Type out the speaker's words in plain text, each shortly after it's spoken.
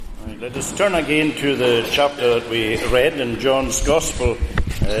Let us turn again to the chapter that we read in John's Gospel,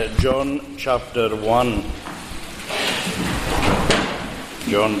 John chapter 1.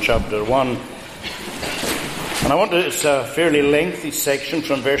 John chapter 1. And it's a fairly lengthy section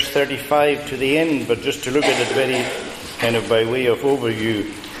from verse 35 to the end, but just to look at it very kind of by way of overview.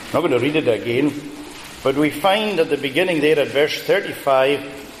 I'm not going to read it again, but we find at the beginning there at verse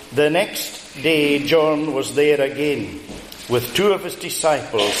 35, the next day John was there again with two of his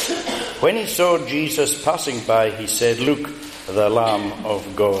disciples. When he saw Jesus passing by, he said, "Look, the Lamb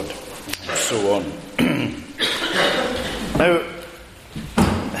of God," and so on. Now,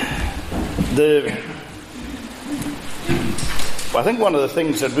 I think one of the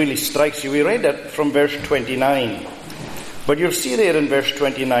things that really strikes you, we read that from verse 29, but you'll see there in verse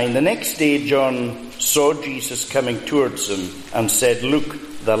 29, the next day John saw Jesus coming towards him and said,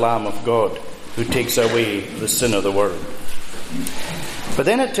 "Look, the Lamb of God, who takes away the sin of the world." But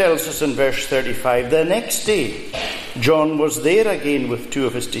then it tells us in verse 35, the next day John was there again with two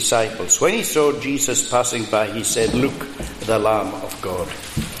of his disciples. When he saw Jesus passing by, he said, "Look, the Lamb of God."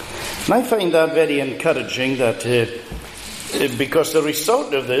 And I find that very encouraging, that because the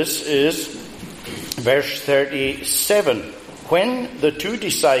result of this is verse 37. When the two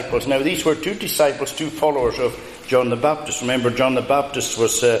disciples, now these were two disciples, two followers of John the Baptist. Remember, John the Baptist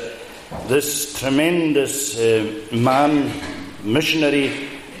was this tremendous man, missionary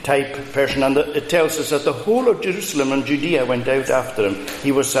type person, and it tells us that the whole of Jerusalem and Judea went out after him.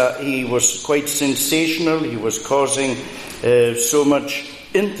 He was quite sensational. He was causing so much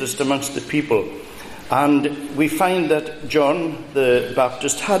interest amongst the people. And we find that John the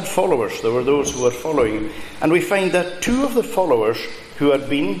Baptist had followers. There were those who were following him. And we find that two of the followers who had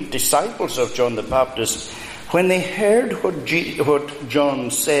been disciples of John the Baptist, when they heard what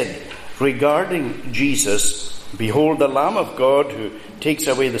John said regarding Jesus, "Behold the Lamb of God who takes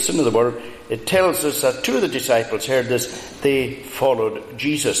away the sin of the world," it tells us that two of the disciples heard this. They followed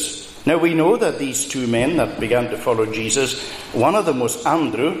Jesus. Now we know that these two men that began to follow Jesus, one of them was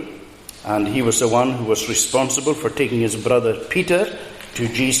Andrew, and he was the one who was responsible for taking his brother Peter to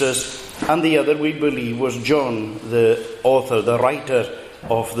Jesus, and the other, we believe, was John, the author, the writer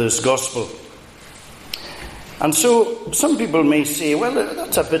of this gospel. And so some people may say, well,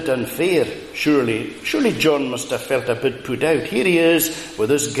 that's a bit unfair, surely. Surely John must have felt a bit put out. Here he is with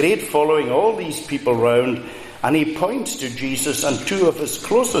this great following, all these people round, and he points to Jesus, and two of his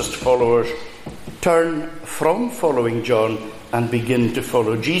closest followers turn from following John and begin to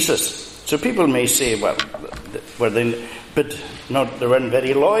follow Jesus. So people may say, well, they weren't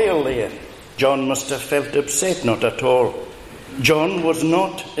very loyal there. John must have felt upset. Not at all. John was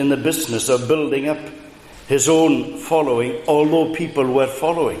not in the business of building up his own following, although people were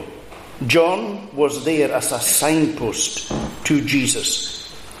following. John was there as a signpost to Jesus.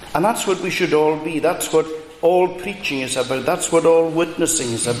 And that's what we should all be. That's what all preaching is about. That's what all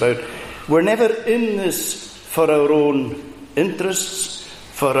witnessing is about. We're never in this for our own interests,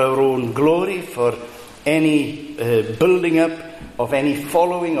 for our own glory, for any building up of any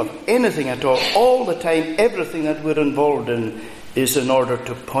following of anything at all. All the time, everything that we're involved in is in order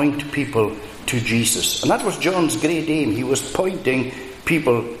to point people to Jesus. And that was John's great aim. He was pointing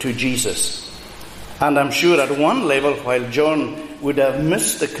people to Jesus. And I'm sure at one level, while John would have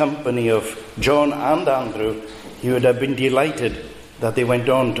missed the company of John and Andrew, he would have been delighted that they went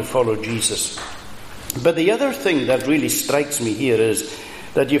on to follow Jesus. But the other thing that really strikes me here is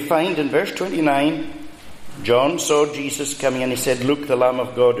that you find in verse 29, John saw Jesus coming and he said, "Look, the Lamb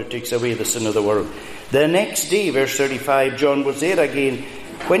of God who takes away the sin of the world." The next day, verse 35, John was there again.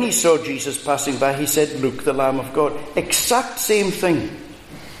 When he saw Jesus passing by, he said, "Look, the Lamb of God." Exact same thing.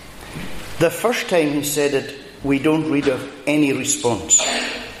 The first time he said it, we don't read of any response.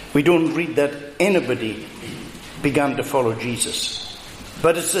 We don't read that anybody began to follow Jesus.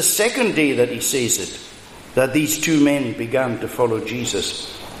 But it's the second day that he says it, that these two men began to follow Jesus.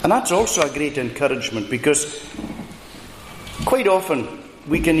 And that's also a great encouragement, because quite often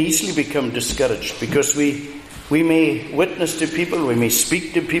we can easily become discouraged, because we may witness to people, we may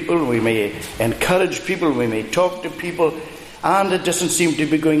speak to people, we may encourage people, we may talk to people, and it doesn't seem to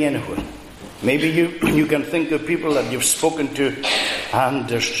be going anywhere. Maybe you can think of people that you've spoken to, and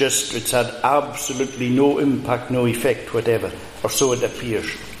it's had absolutely no impact, no effect, whatever, or so it appears.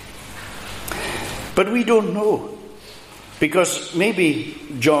 But we don't know, because maybe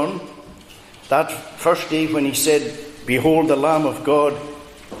John, that first day when he said, "Behold the Lamb of God,"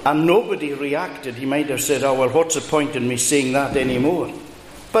 and nobody reacted, he might have said, "Oh, well, what's the point in me saying that anymore?"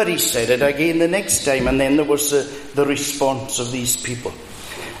 But he said it again the next time, and then there was the response of these people.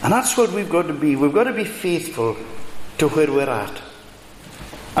 And that's what we've got to be. We've got to be faithful to where we're at.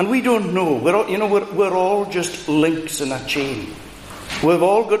 And we don't know. We're all just links in a chain. We've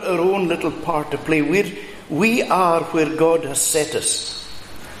all got our own little part to play. We are where God has set us.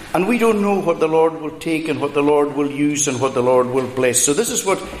 And we don't know what the Lord will take and what the Lord will use and what the Lord will bless. So this is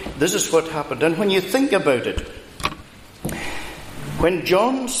what happened. And when you think about it, when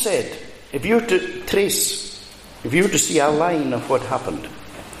John said, if you were to see a line of what happened,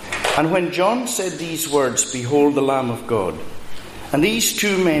 and when John said these words, "Behold the Lamb of God," and these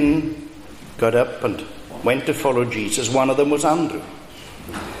two men got up and went to follow Jesus. One of them was Andrew.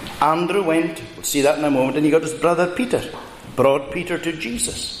 Andrew went, we'll see that in a moment, and he got his brother Peter, brought Peter to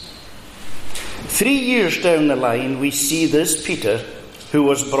Jesus. 3 years down the line, we see this Peter, who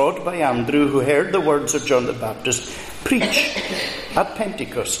was brought by Andrew, who heard the words of John the Baptist, preach at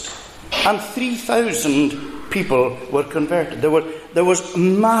Pentecost. And 3,000 people were converted. There was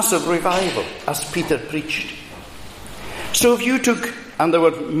massive revival as Peter preached. So if you took, and there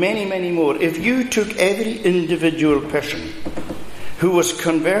were many, many more, if you took every individual person who was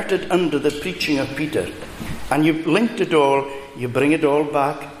converted under the preaching of Peter, and you linked it all, you bring it all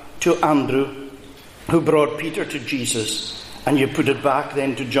back to Andrew, who brought Peter to Jesus, and you put it back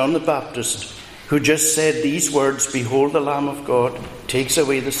then to John the Baptist, who just said these words, "Behold the Lamb of God, takes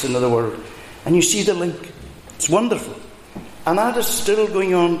away the sin of the world." And you see the link. It's wonderful. And that is still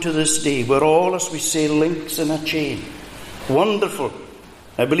going on to this day. We're all, as we say, links in a chain. Wonderful.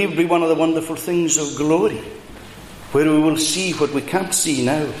 I believe it will be one of the wonderful things of glory, where we will see what we can't see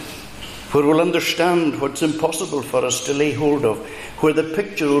now, where we'll understand what's impossible for us to lay hold of, where the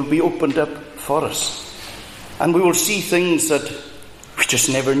picture will be opened up for us. And we will see things that we just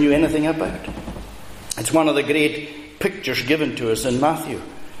never knew anything about. It's one of the great pictures given to us in Matthew,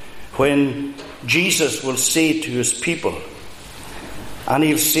 when Jesus will say to his people, and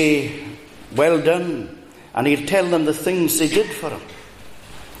he'll say, "Well done," and he'll tell them the things they did for him.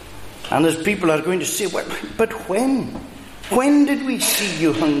 And his people are going to say, "Well, but when? When did we see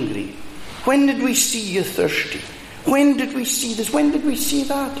you hungry? When did we see you thirsty? When did we see this? When did we see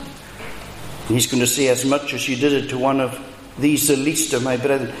that?" And he's going to say, "As much as you did it to one of these, the least of my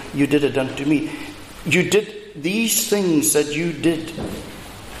brethren, you did it unto me." You did these things that you did.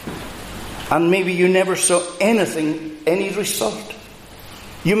 And maybe you never saw any result.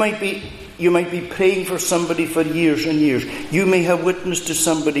 You might be praying for somebody for years and years. You may have witnessed to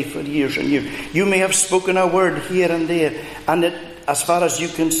somebody for years and years. You may have spoken a word here and there, and as far as you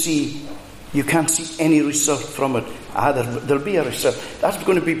can see, you can't see any result from it. There'll be a result. That's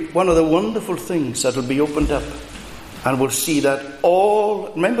going to be one of the wonderful things that will be opened up. And we'll see that all,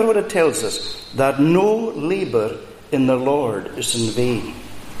 remember what it tells us, that no labour in the Lord is in vain.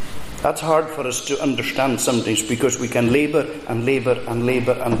 That's hard for us to understand sometimes, because we can labour and labour and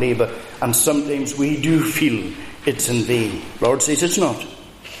labour and labour, and sometimes we do feel it's in vain. The Lord says it's not.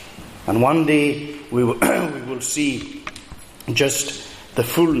 And one day we will see just the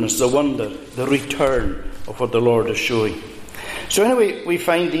fullness, the wonder, the return of what the Lord is showing. So anyway, we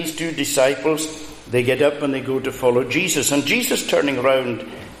find these two disciples, they get up and they go to follow Jesus. And Jesus, turning around,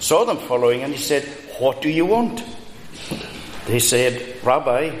 saw them following, and he said, "What do you want?" They said,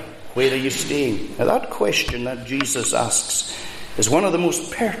 "Rabbi, where are you staying?" Now that question that Jesus asks is one of the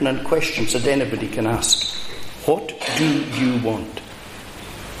most pertinent questions that anybody can ask. What do you want?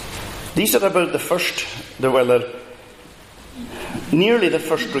 These are about they're nearly the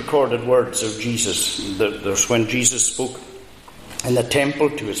first recorded words of Jesus. There's when Jesus spoke in the temple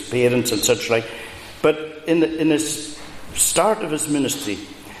to his parents and such like. But in his start of his ministry,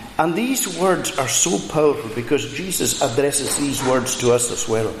 and these words are so powerful because Jesus addresses these words to us as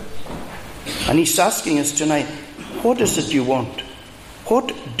well. And he's asking us tonight, what is it you want?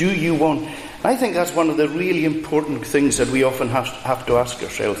 What do you want? I think that's one of the really important things that we often have to ask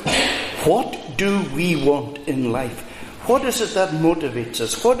ourselves. What do we want in life? What is it that motivates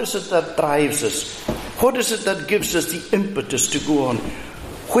us? What is it that drives us? What is it that gives us the impetus to go on?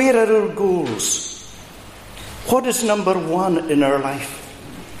 Where are our goals? What is number one in our life?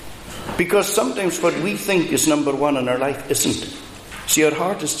 Because sometimes what we think is number one in our life isn't. See, our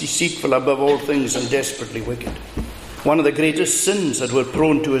heart is deceitful above all things and desperately wicked. One of the greatest sins that we're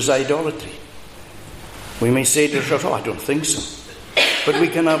prone to is idolatry. We may say to ourselves, "Oh, I don't think so." But we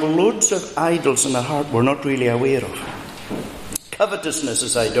can have loads of idols in our heart we're not really aware of. Covetousness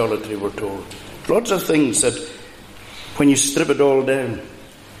is idolatry, we're told. Lots of things that, when you strip it all down,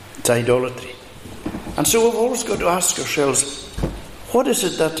 it's idolatry. And so we've always got to ask ourselves, what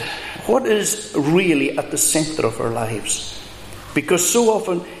is really at the centre of our lives? Because so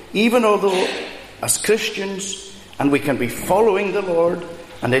often, even although as Christians, and we can be following the Lord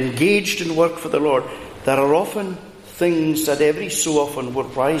and engaged in work for the Lord, there are often things that every so often will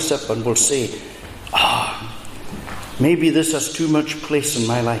rise up and will say, maybe this has too much place in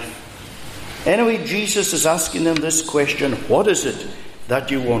my life. Anyway, Jesus is asking them this question: what is it that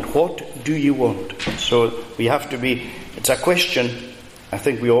you want? What do you want? So we have to be, it's a question I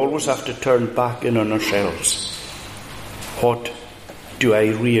think we always have to turn back in on ourselves. What do I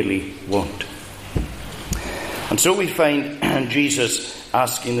really want? And so we find Jesus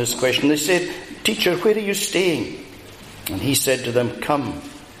asking this question. They said, "Teacher, where are you staying?" And he said to them, "Come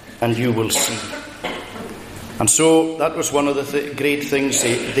and you will see." And so that was one of the great things.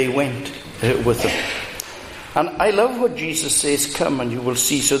 They went with them. And I love what Jesus says, "Come and you will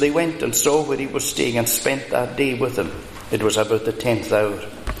see." So they went and saw where he was staying and spent that day with him. It was about the 10th hour.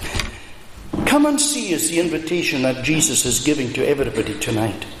 Come and see is the invitation that Jesus is giving to everybody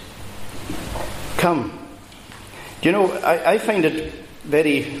tonight. Come. You know, I find it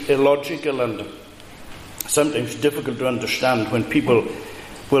very illogical and sometimes difficult to understand when people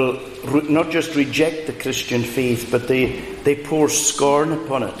will not just reject the Christian faith, but they pour scorn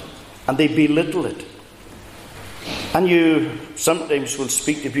upon it and they belittle it. And you sometimes will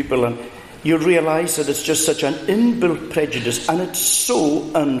speak to people and you realize that it's just such an inbuilt prejudice, and it's so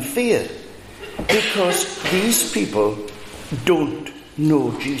unfair because these people don't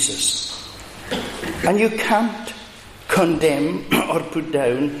know Jesus. And you can't condemn or put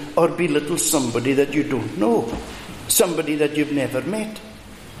down or belittle somebody that you don't know, somebody that you've never met.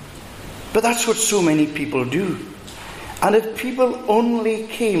 But that's what so many people do. And if people only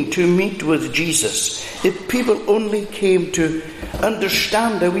came to meet with Jesus, if people only came to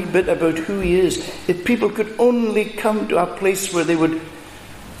understand a wee bit about who he is, if people could only come to a place where they would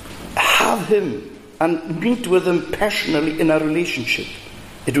have him and meet with him personally in a relationship,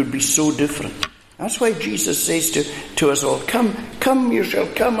 it would be so different. That's why Jesus says to us all, come, you shall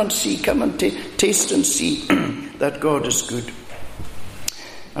come and see, come and taste and see that God is good.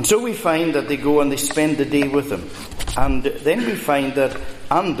 And so we find that they go and they spend the day with him. And then we find that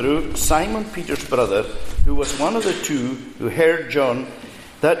Andrew, Simon Peter's brother, who was one of the two who heard John,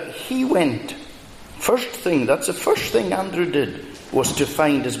 that he went. That's the first thing Andrew did, was to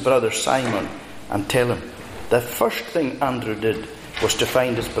find his brother Simon and tell him. The first thing Andrew did was to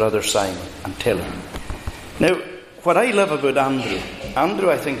find his brother Simon and tell him. Now, what I love about Andrew,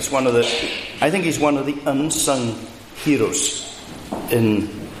 I think he's one of the unsung heroes in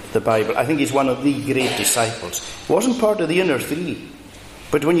the Bible. I think he's one of the great disciples. He wasn't part of the inner three.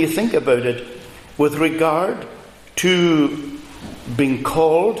 But when you think about it, with regard to being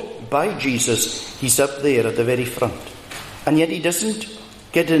called by Jesus, he's up there at the very front. And yet he doesn't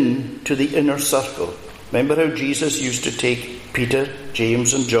get into the inner circle. Remember how Jesus used to take Peter,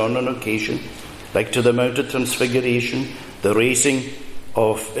 James and John on occasion, like to the Mount of Transfiguration, the raising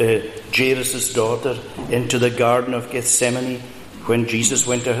of Jairus' daughter, into the Garden of Gethsemane. When Jesus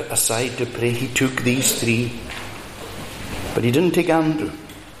went aside to pray, he took these three. But he didn't take Andrew.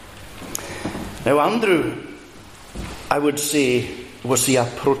 Now Andrew, I would say, was the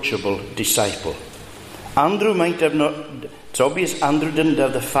approachable disciple. Andrew might have not... It's obvious Andrew didn't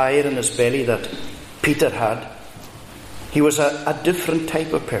have the fire in his belly that Peter had. He was a different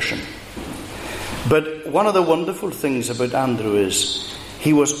type of person. But one of the wonderful things about Andrew is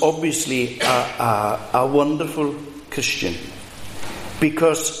he was obviously a wonderful Christian.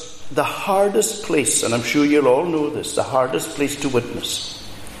 Because the hardest place, and I'm sure you'll all know this, the hardest place to witness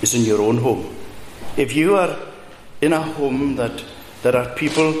is in your own home. If you are in a home that there are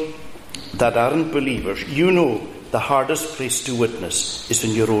people that aren't believers, you know the hardest place to witness is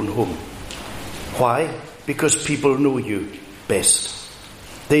in your own home. Why? Because people know you best.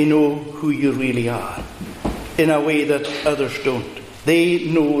 They know who you really are in a way that others don't. They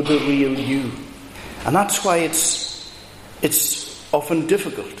know the real you. And that's why it's often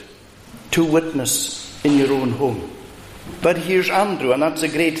difficult to witness in your own home. But here's Andrew, and that's the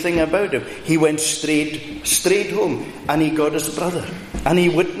great thing about him. He went straight home, and he got his brother. And he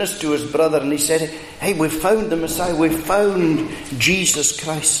witnessed to his brother, and he said, "Hey, we've found the Messiah, we've found Jesus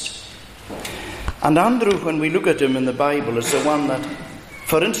Christ." And Andrew, when we look at him in the Bible, is the one that,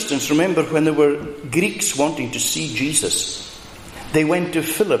 for instance, remember when there were Greeks wanting to see Jesus, they went to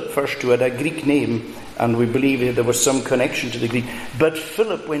Philip first, who had a Greek name, and we believe there was some connection to the Greek. But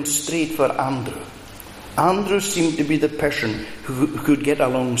Philip went straight for Andrew. Andrew seemed to be the person who could get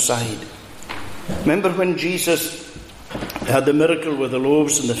alongside. Remember when Jesus had the miracle with the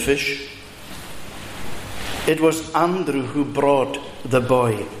loaves and the fish? It was Andrew who brought the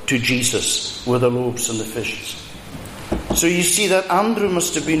boy to Jesus with the loaves and the fishes. So you see that Andrew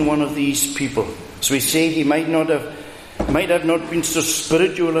must have been one of these people. So we say he might not have might have not been so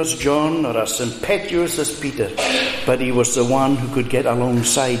spiritual as John or as impetuous as Peter, but he was the one who could get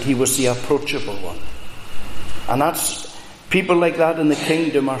alongside. He was the approachable one. And that's, people like that in the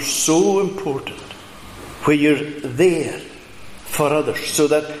kingdom are so important, where you're there for others, so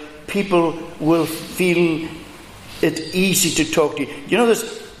that people will feel it easy to talk to you. You know,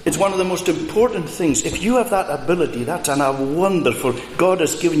 it's one of the most important things. If you have that ability, that's a wonderful, God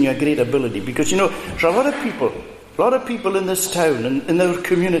has given you a great ability. Because, you know, there's a lot of people in this town and in their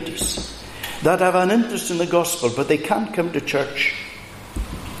communities that have an interest in the gospel, but they can't come to church.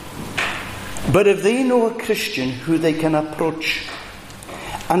 But if they know a Christian who they can approach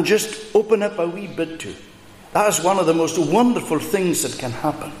and just open up a wee bit to, that is one of the most wonderful things that can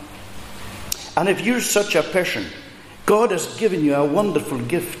happen. And if you're such a person, God has given you a wonderful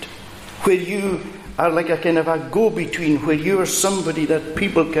gift where you are like a kind of a go-between, where you are somebody that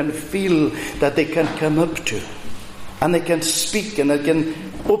people can feel that they can come up to. And they can speak and they can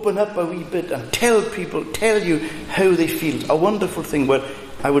open up a wee bit and tell you how they feel. A wonderful thing. Well,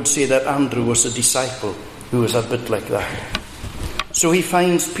 I would say that Andrew was a disciple who was a bit like that. So he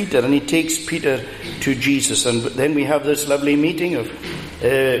finds Peter and he takes Peter to Jesus. And then we have this lovely meeting of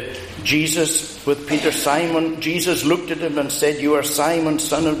Jesus with Peter. Simon, Jesus looked at him and said, "You are Simon,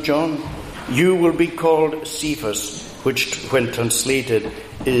 son of John. You will be called Cephas," which when translated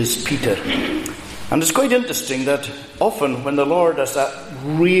is Peter. And it's quite interesting that often when the Lord does that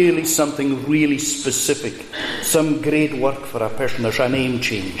really something really specific, some great work for a person, there's a name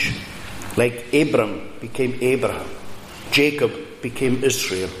change. Like Abram became Abraham. Jacob became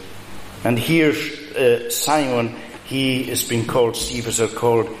Israel. And here's Simon, he is being called Cephas or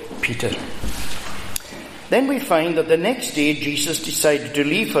called Peter. Then we find that the next day Jesus decided to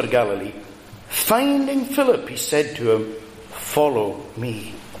leave for Galilee. Finding Philip, he said to him, "Follow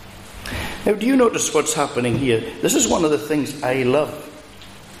me." Now, do you notice what's happening here? This is one of the things I love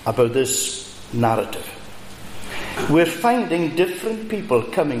about this narrative. We're finding different people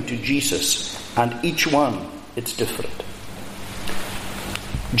coming to Jesus, and each one, it's different.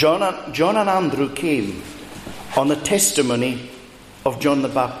 John and Andrew came on the testimony of John the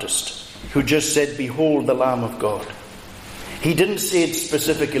Baptist, who just said, "Behold the Lamb of God." He didn't say it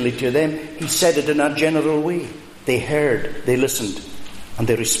specifically to them. He said it in a general way. They heard, they listened, and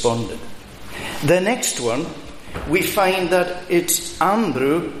they responded. The next one, we find that it's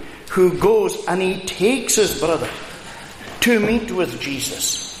Andrew who goes and he takes his brother to meet with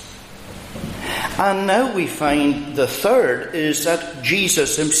Jesus. And now we find the third is that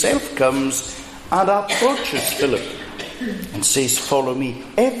Jesus himself comes and approaches Philip and says, "Follow me."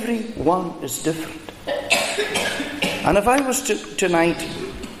 Everyone is different. And if I was tonight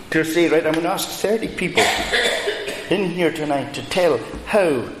to say, right, I'm going to ask 30 people in here tonight to tell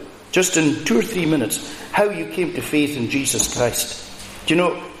how, just in 2 or 3 minutes, how you came to faith in Jesus Christ. Do you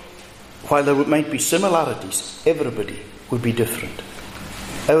know, while there might be similarities, everybody would be different.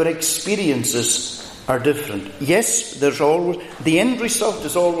 Our experiences are different. Yes, there's always, the end result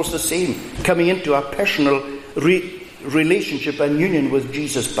is always the same, coming into a personal relationship and union with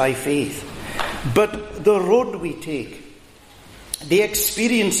Jesus by faith. But the road we take, the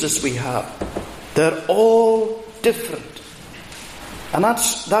experiences we have, they're all different. And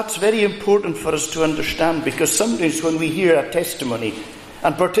that's very important for us to understand, because sometimes when we hear a testimony,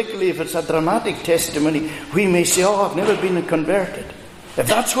 and particularly if it's a dramatic testimony, we may say, "Oh, I've never been converted. If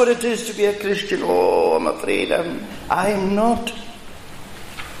that's what it is to be a Christian, oh, I'm afraid I'm not."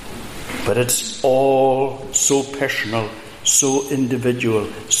 But it's all so personal, so individual,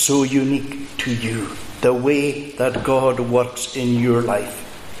 so unique to you, the way that God works in your life.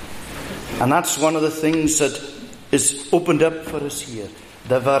 And that's one of the things that is opened up for us here,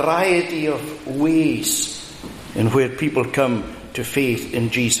 the variety of ways in where people come to faith in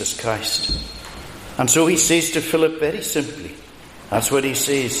Jesus Christ. And so he says to Philip very simply, that's what he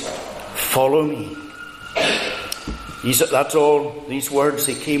says, "Follow me." That's all, these words,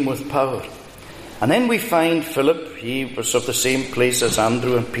 they came with power. And then we find Philip, he was of the same place as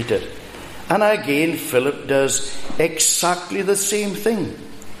Andrew and Peter. And again, Philip does exactly the same thing.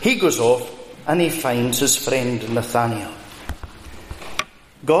 He goes off and he finds his friend Nathanael.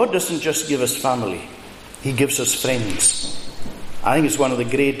 God doesn't just give us family, he gives us friends. I think it's one of the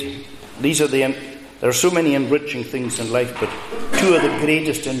great, there are so many enriching things in life, but two of the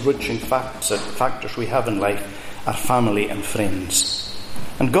greatest enriching factors we have in life are family and friends.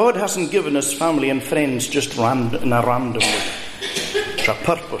 And God hasn't given us family and friends just in a random way. There's a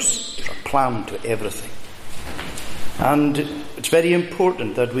purpose, there's a plan to everything. And it's very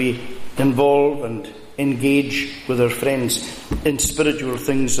important that we involve and engage with our friends in spiritual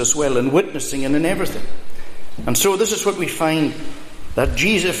things as well, in witnessing and in everything. And so this is what we find that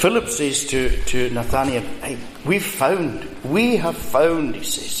Philip says to Nathanael, hey, we have found, he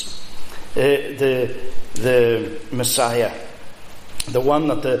says, the Messiah, the one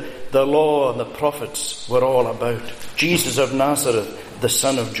that the law and the prophets were all about, Jesus of Nazareth, the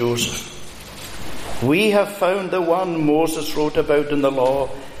son of Joseph. We have found the one Moses wrote about in the law,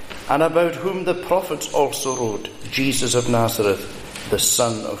 and about whom the prophets also wrote, Jesus of Nazareth, the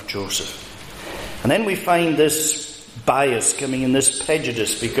son of Joseph. And then we find this bias coming in, this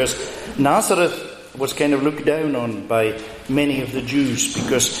prejudice, because Nazareth was kind of looked down on by many of the Jews,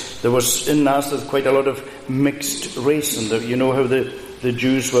 because there was in Nazareth quite a lot of mixed race, and you know how the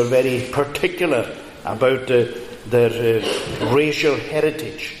Jews were very particular about their racial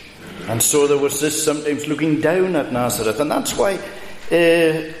heritage. And so there was this sometimes looking down at Nazareth, and that's why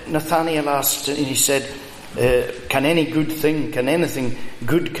Nathanael asked, and he said, can anything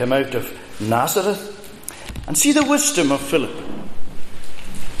good come out of Nazareth? And see the wisdom of Philip.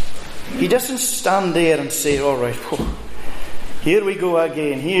 He doesn't stand there and say, all right, here we go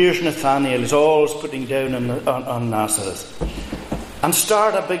again. Here's Nathanael. He's always putting down on Nazareth. And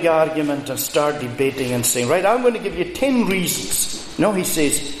start a big argument and start debating and saying, right, I'm going to give you 10 reasons. No, he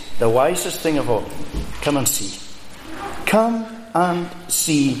says, the wisest thing of all, come and see. Come and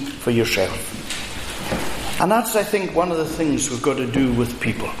see for yourself. And that's, I think, one of the things we've got to do with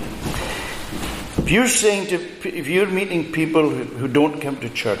people. If you're meeting people who don't come to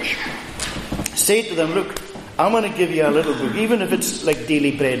church, say to them, look, I'm going to give you a little book, even if it's like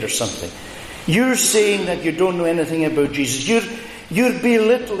Daily Bread or something. You're saying that you don't know anything about Jesus. You're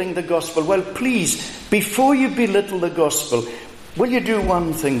belittling the gospel. Well, please, before you belittle the gospel, will you do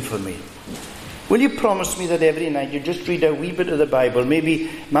one thing for me? Will you promise me that every night you just read a wee bit of the Bible, maybe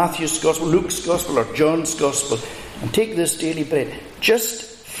Matthew's gospel, Luke's gospel, or John's gospel, and take this Daily Bread, just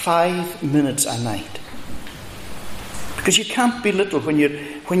 5 minutes a night? Because you can't belittle when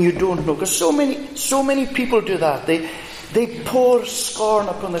you don't know. Because so many people do that. They pour scorn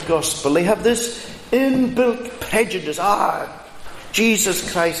upon the gospel. They have this inbuilt prejudice. Jesus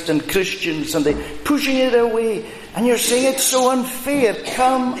Christ and Christians, and they're pushing it away. And you're saying it's so unfair.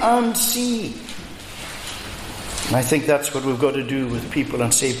 Come and see. And I think that's what we've got to do with people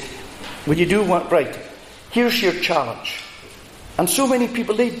and say, will you do what? Right, here's your challenge. And so many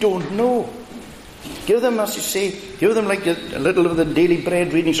people, they don't know. Give them, as you say, give them like a little of the Daily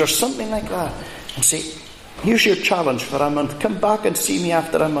Bread readings or something like that. And say, here's your challenge for a month. Come back and see me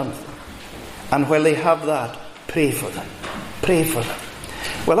after a month. And while they have that, pray for them. Pray for them.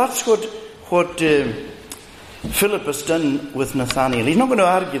 Well, that's what Philip has done with Nathanael. He's not going to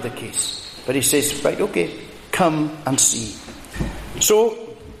argue the case. But he says, right, okay, come and see.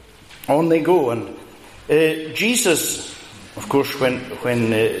 So, on they go. And Jesus, of course, when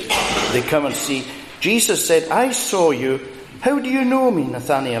they come and see, Jesus said, I saw you. How do you know me?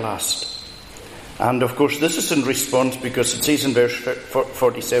 Nathanael asked. And of course, this is in response, because it says in verse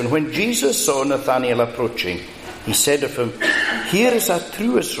 47, when Jesus saw Nathanael approaching, he said of him, here is a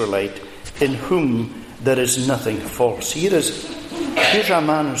true Israelite in whom there is nothing false. Here's a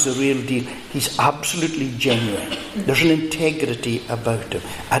man who's the real deal. He's absolutely genuine. There's an integrity about him,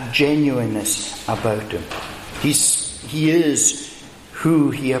 a genuineness about him. He is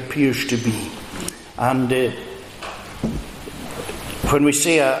who he appears to be. And when we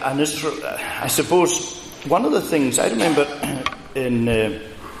say an Israel, I suppose one of the things I remember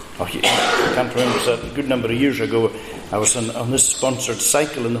I can't remember, it was a good number of years ago, I was on this sponsored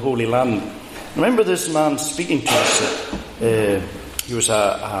cycle in the Holy Land. I remember this man speaking to us. He was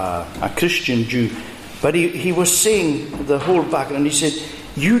a Christian Jew, but he was saying the whole background. He said,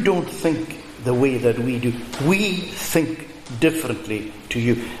 you don't think the way that we do. We think differently to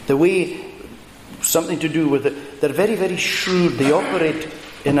you. The way, something to do with it, they're very, very shrewd. They operate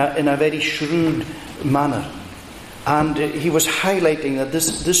in a very shrewd manner. And he was highlighting that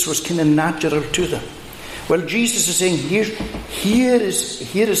this was kind of natural to them. Well, Jesus is saying, here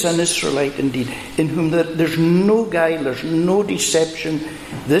is an Israelite indeed, in whom there's no guile, there's no deception.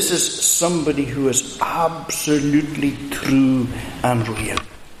 This is somebody who is absolutely true and real.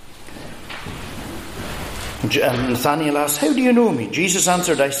 And Nathanael asked, how do you know me? Jesus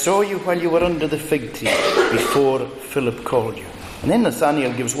answered, I saw you while you were under the fig tree, before Philip called you. And then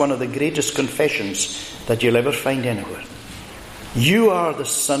Nathanael gives one of the greatest confessions that you'll ever find anywhere. You are the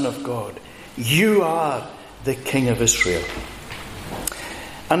Son of God. You are the King of Israel.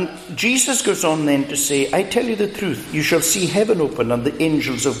 And Jesus goes on then to say, I tell you the truth, you shall see heaven open and the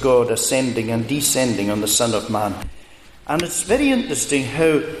angels of God ascending and descending on the Son of Man. And it's very interesting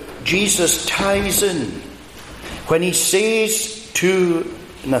how Jesus ties in when he says to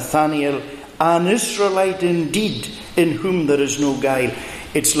Nathanael, An Israelite indeed, in whom there is no guile.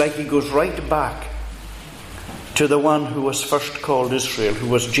 It's like he goes right back to the one who was first called Israel, who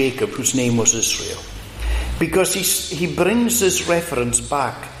was Jacob, whose name was Israel. Because he brings this reference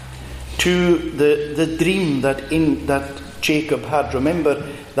back to the dream that Jacob had. Remember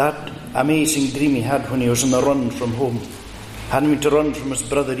that amazing dream he had when he was on the run from home, having to run from his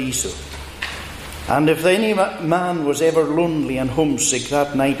brother Esau. And if any man was ever lonely and homesick,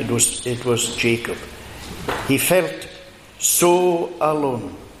 that night it was Jacob. He felt so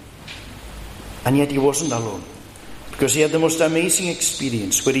alone. And yet he wasn't alone, because he had the most amazing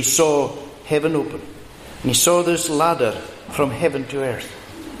experience where he saw heaven open. And he saw this ladder from heaven to earth.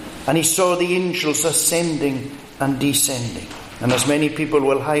 And he saw the angels ascending and descending. And as many people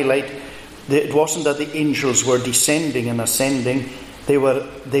will highlight, it wasn't that the angels were descending and ascending. They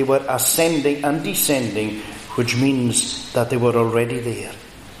were ascending and descending, which means that they were already there.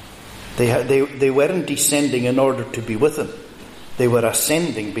 They weren't descending in order to be with him. They were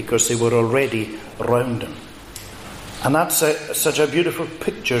ascending because they were already around him. And that's such a beautiful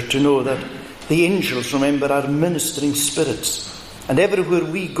picture to know that the angels, remember, are ministering spirits. And everywhere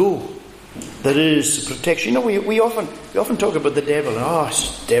we go, there is protection. You know, we often talk about the devil. Oh,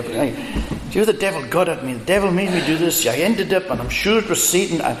 it's the devil. The devil got at me. The devil made me do this. I ended up, and I'm sure it was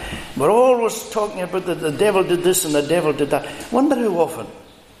Satan. We're always talking about the devil did this and the devil did that. I wonder how often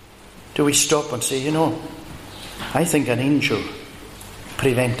do we stop and say, you know, I think an angel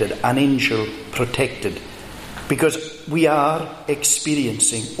prevented, an angel protected. Because we are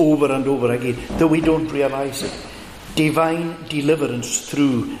experiencing over and over again, though we don't realize it, divine deliverance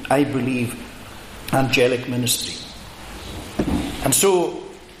through, I believe, angelic ministry. And so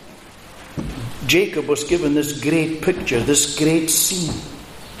Jacob was given this great picture, this great scene.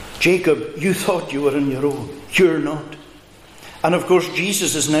 Jacob, you thought you were on your own. You're not. And of course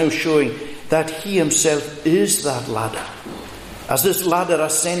Jesus is now showing that he himself is that ladder. As this ladder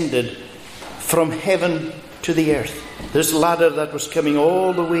ascended from heaven to the earth, this ladder that was coming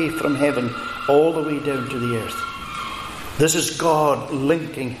all the way from heaven, all the way down to the earth. This is God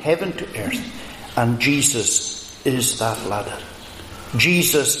linking heaven to earth, and Jesus is that ladder.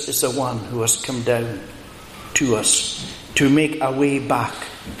 Jesus is the one who has come down to us to make a way back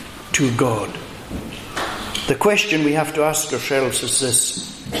to God. The question we have to ask ourselves is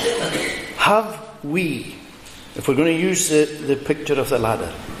this: have we, if we're going to use the picture of the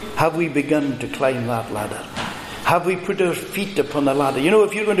ladder, have we begun to climb that ladder? Have we put our feet upon the ladder? You know,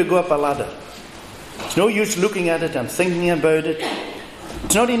 if you're going to go up a ladder, it's no use looking at it and thinking about it.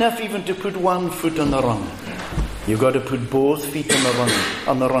 It's not enough even to put one foot on the rung. You've got to put both feet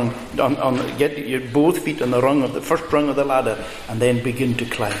on the rung, get your both feet on the rung of the first rung of the ladder, and then begin to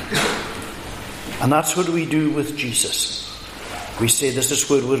climb. And that's what we do with Jesus. We say, this is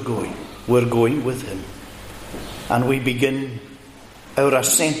where we're going. We're going with him. And we begin our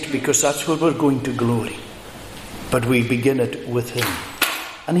ascent because that's where we're going to glory. But we begin it with him.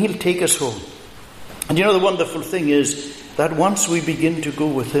 And he'll take us home. And you know, the wonderful thing is that once we begin to go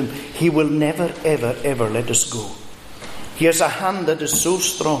with him, he will never, ever, ever let us go. He has a hand that is so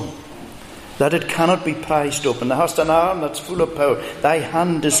strong that it cannot be prized open. Thou hast an arm that's full of power. Thy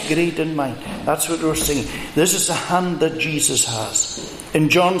hand is great and mighty. That's what we're singing. This is the hand that Jesus has. In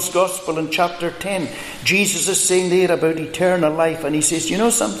John's Gospel in chapter 10, Jesus is saying there about eternal life, and he says, you know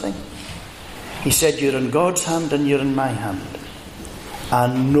something? He said, you're in God's hand and you're in my hand.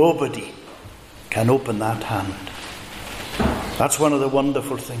 And nobody can open that hand. That's one of the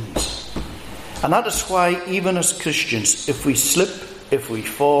wonderful things. And that is why, even as Christians, if we slip, if we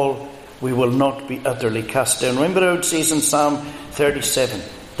fall, we will not be utterly cast down. Remember how it says in Psalm 37,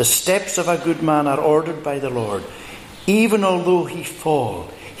 the steps of a good man are ordered by the Lord. Even although he fall,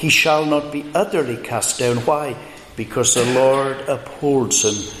 he shall not be utterly cast down. Why? Because the Lord upholds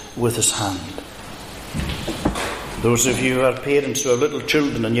him with his hand. Those of you who are parents who have little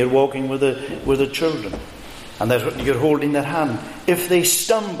children and you're walking with the children and you're holding their hand, if they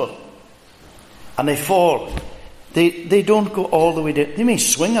stumble and they fall, they don't go all the way down. They may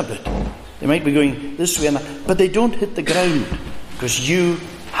swing a bit. They might be going this way and that, but they don't hit the ground because you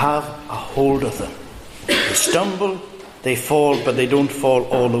have a hold of them. They stumble, they fall, but they don't fall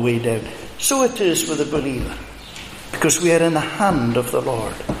all the way down. So it is with a believer, because we are in the hand of the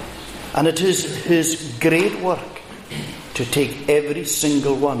Lord. And it is his great work to take every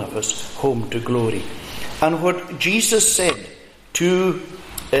single one of us home to glory. And what Jesus said to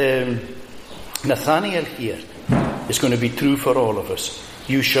Nathanael here is going to be true for all of us.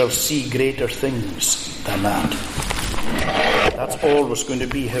 You shall see greater things than that. That's always going to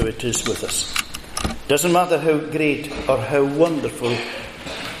be how it is with us. Doesn't matter how great or how wonderful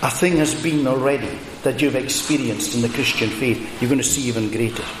A thing has been already that you've experienced in the Christian faith. You're going to see even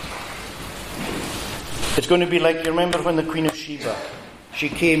greater. It's going to be like, you remember when the Queen of Sheba, she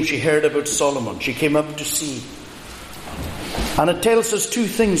came, she heard about Solomon. She came up to see. And it tells us two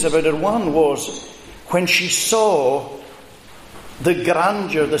things about her. One was when she saw the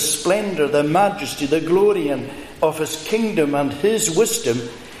grandeur, the splendor, the majesty, the glory of his kingdom and his wisdom,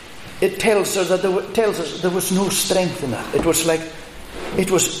 it tells her that there was no strength in her. It was like,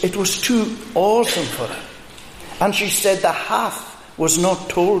 it was too awesome for her. And she said, the half was not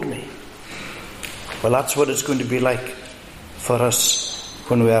told me. Well, that's what it's going to be like for us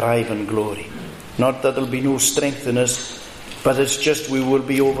when we arrive in glory. Not that there'll be no strength in us, but it's just we will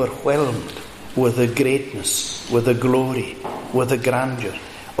be overwhelmed with the greatness, with the glory, with the grandeur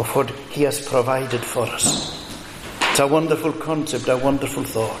of what he has provided for us. It's a wonderful concept, a wonderful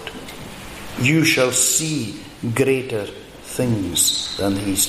thought. You shall see greater things than these.